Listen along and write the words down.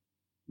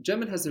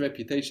German has a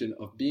reputation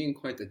of being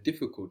quite a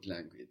difficult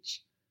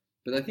language,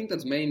 but I think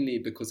that's mainly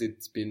because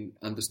it's been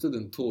understood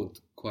and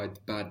taught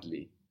quite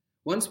badly.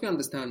 Once we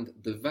understand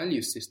the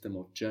value system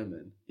of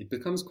German, it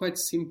becomes quite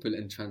simple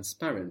and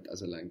transparent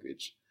as a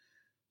language.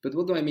 But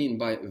what do I mean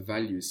by a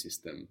value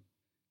system?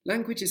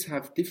 Languages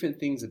have different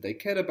things that they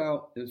care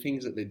about and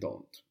things that they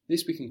don't.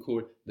 This we can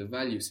call the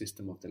value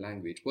system of the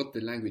language, what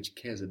the language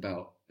cares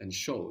about and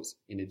shows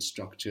in its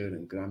structure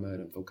and grammar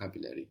and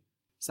vocabulary.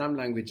 Some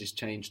languages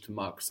change to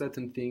mark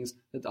certain things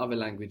that other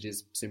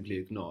languages simply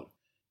ignore.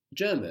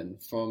 German,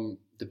 from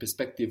the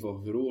perspective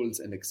of rules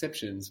and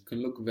exceptions,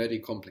 can look very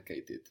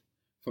complicated.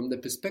 From the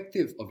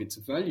perspective of its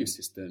value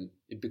system,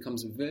 it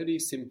becomes very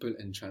simple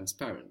and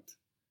transparent.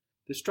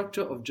 The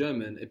structure of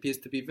German appears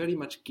to be very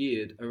much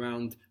geared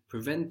around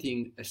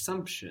preventing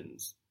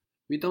assumptions.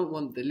 We don't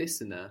want the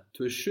listener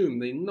to assume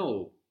they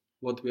know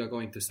what we are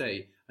going to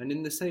say, and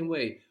in the same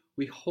way,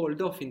 we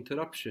hold off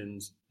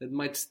interruptions that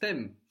might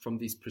stem from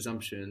these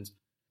presumptions.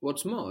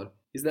 What's more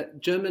is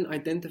that German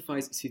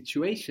identifies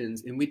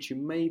situations in which you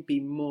may be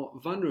more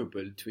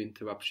vulnerable to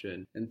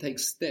interruption and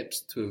takes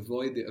steps to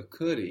avoid it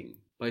occurring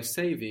by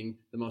saving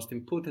the most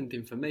important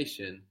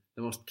information,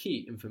 the most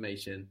key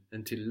information,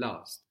 until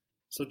last.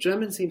 So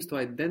German seems to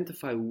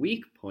identify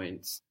weak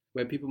points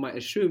where people might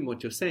assume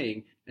what you're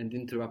saying and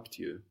interrupt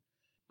you.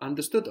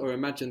 Understood or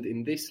imagined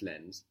in this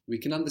lens, we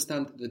can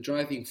understand the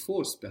driving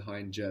force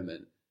behind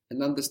German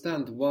and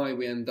understand why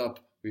we end up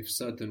with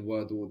certain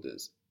word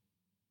orders.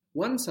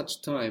 One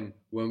such time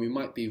when we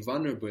might be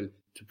vulnerable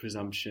to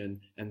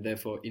presumption and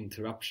therefore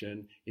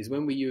interruption is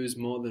when we use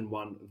more than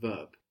one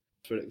verb.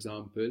 For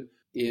example,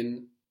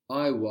 in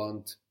I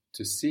want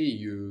to see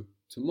you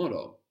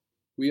tomorrow.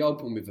 We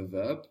open with a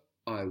verb,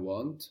 I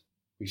want,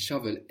 we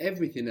shovel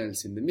everything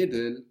else in the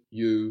middle,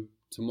 you,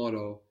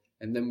 tomorrow,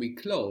 and then we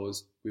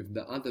close with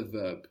the other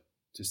verb,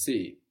 to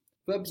see.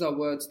 Verbs are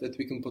words that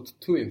we can put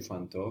to in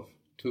front of,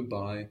 to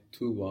buy,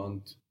 to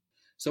want.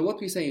 So what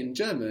we say in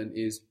German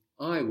is,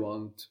 I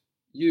want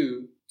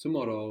you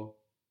tomorrow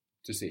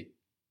to see.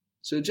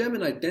 So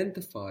German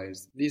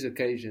identifies these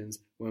occasions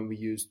when we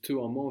use two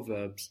or more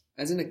verbs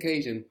as an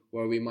occasion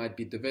where we might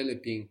be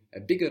developing a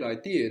bigger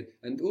idea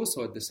and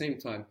also at the same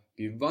time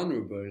be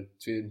vulnerable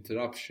to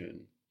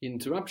interruption.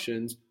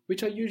 Interruptions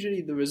which are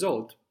usually the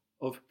result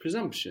of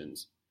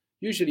presumptions.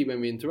 Usually when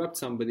we interrupt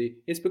somebody,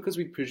 it's because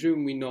we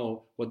presume we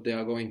know what they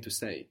are going to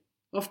say.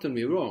 Often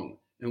we're wrong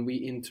and we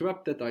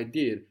interrupt that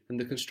idea and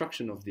the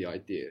construction of the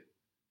idea.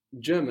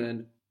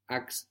 German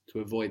acts to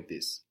avoid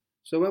this.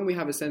 So when we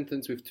have a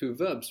sentence with two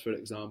verbs, for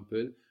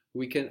example,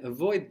 we can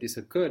avoid this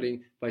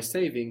occurring by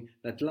saving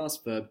that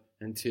last verb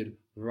until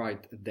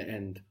right at the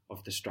end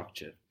of the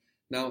structure.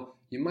 Now,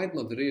 you might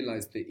not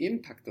realize the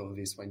impact of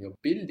this when you're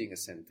building a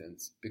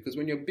sentence, because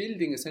when you're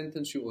building a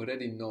sentence, you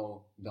already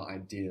know the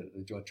idea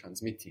that you're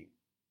transmitting.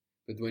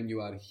 But when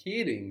you are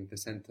hearing the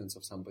sentence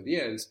of somebody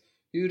else,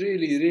 you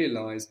really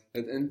realize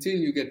that until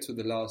you get to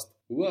the last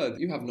word,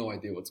 you have no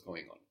idea what's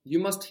going on. You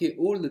must hear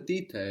all the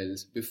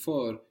details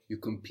before you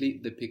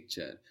complete the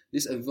picture.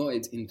 This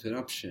avoids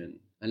interruption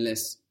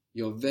unless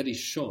you're very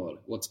sure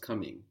what's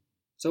coming.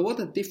 So what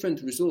a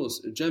different resource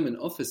German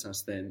offers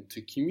us then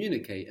to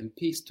communicate and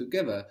piece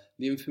together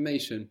the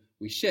information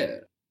we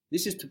share.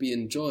 This is to be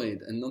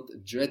enjoyed and not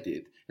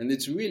dreaded, and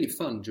it's really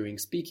fun during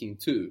speaking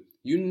too.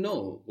 You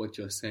know what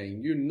you're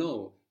saying, you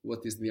know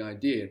what is the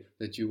idea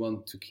that you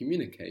want to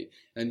communicate,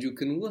 and you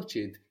can watch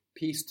it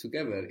piece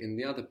together in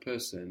the other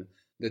person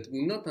that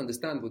will not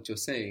understand what you're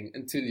saying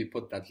until you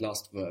put that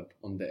last verb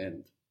on the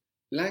end.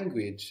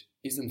 Language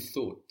isn't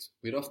thought.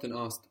 We're often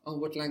asked,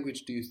 what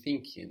language do you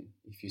think in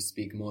if you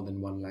speak more than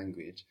one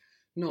language?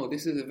 No,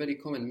 this is a very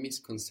common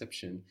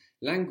misconception.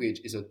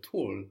 Language is a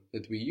tool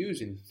that we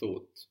use in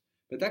thought,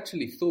 but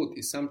actually thought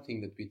is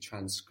something that we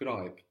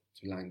transcribe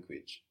to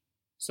language.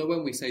 So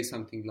when we say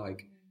something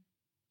like,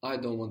 I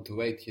don't want to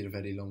wait here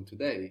very long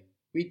today,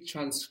 we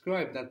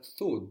transcribe that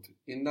thought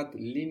in that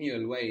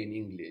linear way in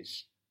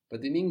English.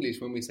 But in English,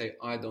 when we say,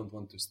 I don't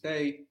want to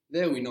stay,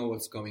 there we know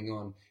what's going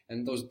on.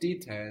 And those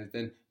details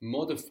then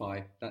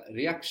modify that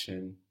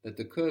reaction that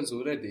occurs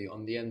already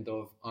on the end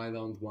of, I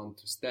don't want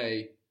to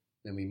stay.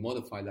 Then we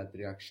modify that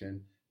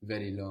reaction,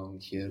 very long,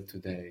 here,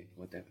 today,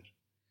 whatever.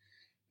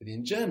 But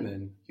in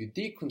German, you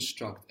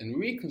deconstruct and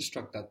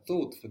reconstruct that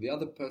thought for the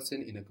other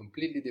person in a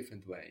completely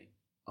different way.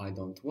 I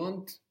don't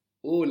want.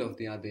 All of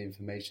the other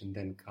information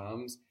then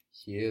comes,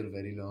 here,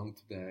 very long,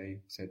 today,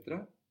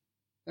 etc.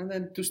 And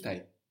then to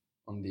stay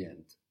on the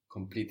end,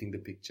 completing the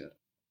picture.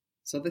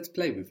 So let's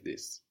play with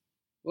this.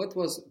 What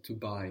was to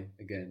buy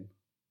again?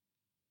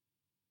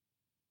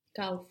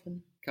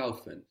 Kaufen.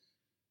 Kaufen.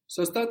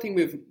 So starting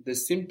with the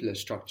simpler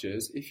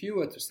structures, if you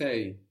were to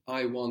say,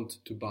 I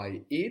want to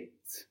buy it,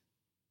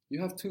 you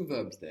have two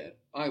verbs there.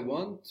 I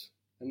want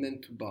and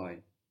then to buy.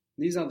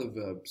 These are the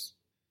verbs.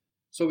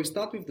 So we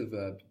start with the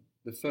verb,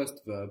 the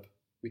first verb,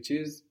 which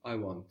is I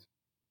want.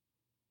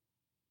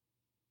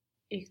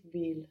 Ich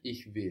will.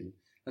 Ich will.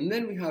 And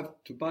then we have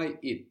to buy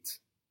it.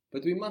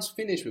 But we must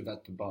finish with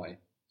that to buy.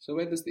 So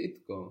where does the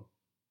it go?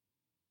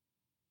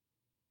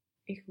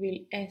 Ich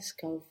will es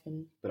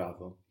kaufen.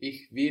 Bravo.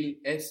 Ich will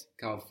es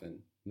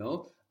kaufen.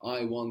 No,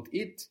 I want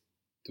it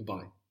to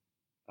buy.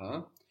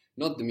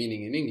 Not the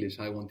meaning in English,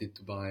 I want it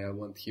to buy, I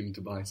want him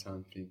to buy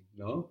something.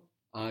 No,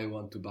 I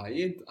want to buy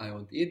it, I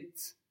want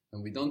it,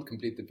 and we don't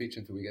complete the picture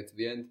until we get to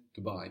the end,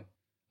 to buy.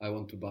 I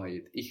want to buy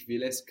it. Ich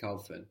will es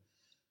kaufen.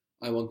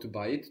 I want to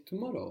buy it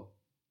tomorrow.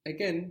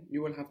 Again,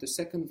 you will have the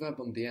second verb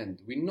on the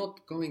end. We're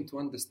not going to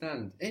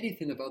understand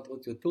anything about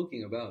what you're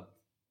talking about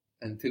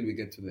until we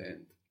get to the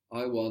end.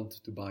 I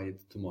want to buy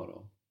it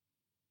tomorrow.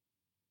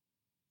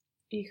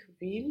 Ich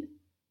will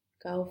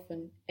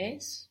kaufen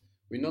es.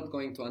 We're not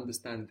going to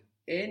understand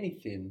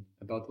anything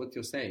about what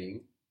you're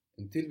saying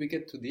until we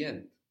get to the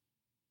end.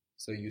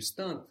 So you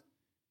start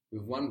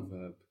with one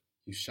verb,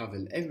 you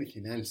shovel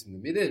everything else in the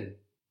middle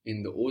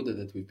in the order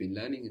that we've been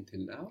learning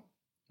until now,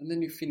 and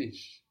then you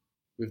finish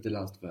with the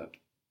last verb.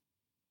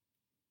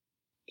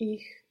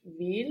 Ich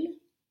will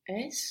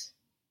es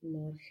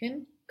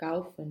morgen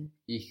kaufen.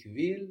 Ich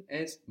will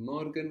es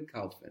morgen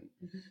kaufen.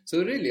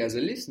 So really, as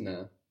a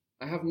listener,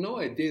 I have no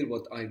idea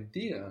what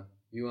idea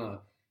you are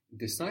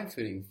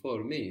deciphering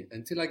for me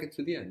until I get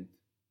to the end.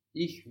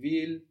 Ich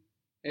will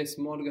es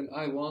morgen,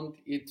 I want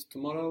it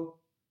tomorrow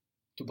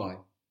to buy.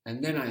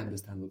 And then I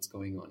understand what's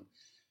going on.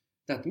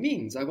 That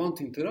means I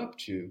won't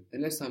interrupt you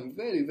unless I'm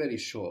very, very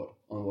sure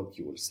on what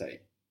you will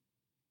say.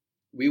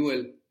 We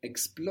will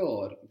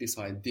explore this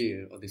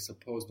idea or the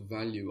supposed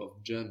value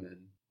of German,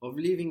 of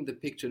leaving the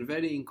picture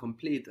very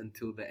incomplete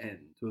until the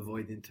end, to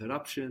avoid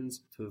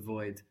interruptions, to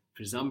avoid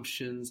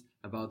presumptions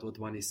about what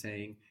one is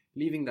saying,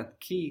 leaving that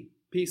key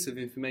piece of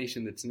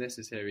information that's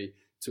necessary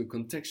to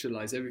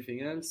contextualize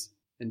everything else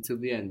until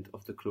the end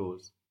of the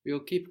clause. We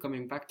will keep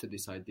coming back to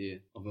this idea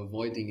of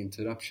avoiding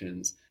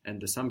interruptions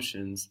and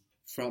assumptions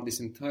throughout this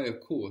entire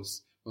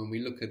course when we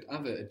look at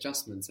other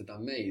adjustments that are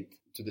made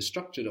to the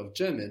structure of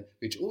German,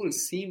 which all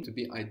seem to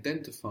be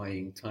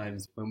identifying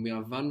times when we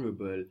are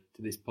vulnerable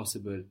to this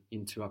possible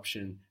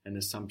interruption and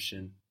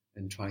assumption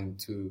and trying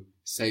to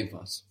save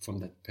us from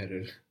that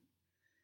peril.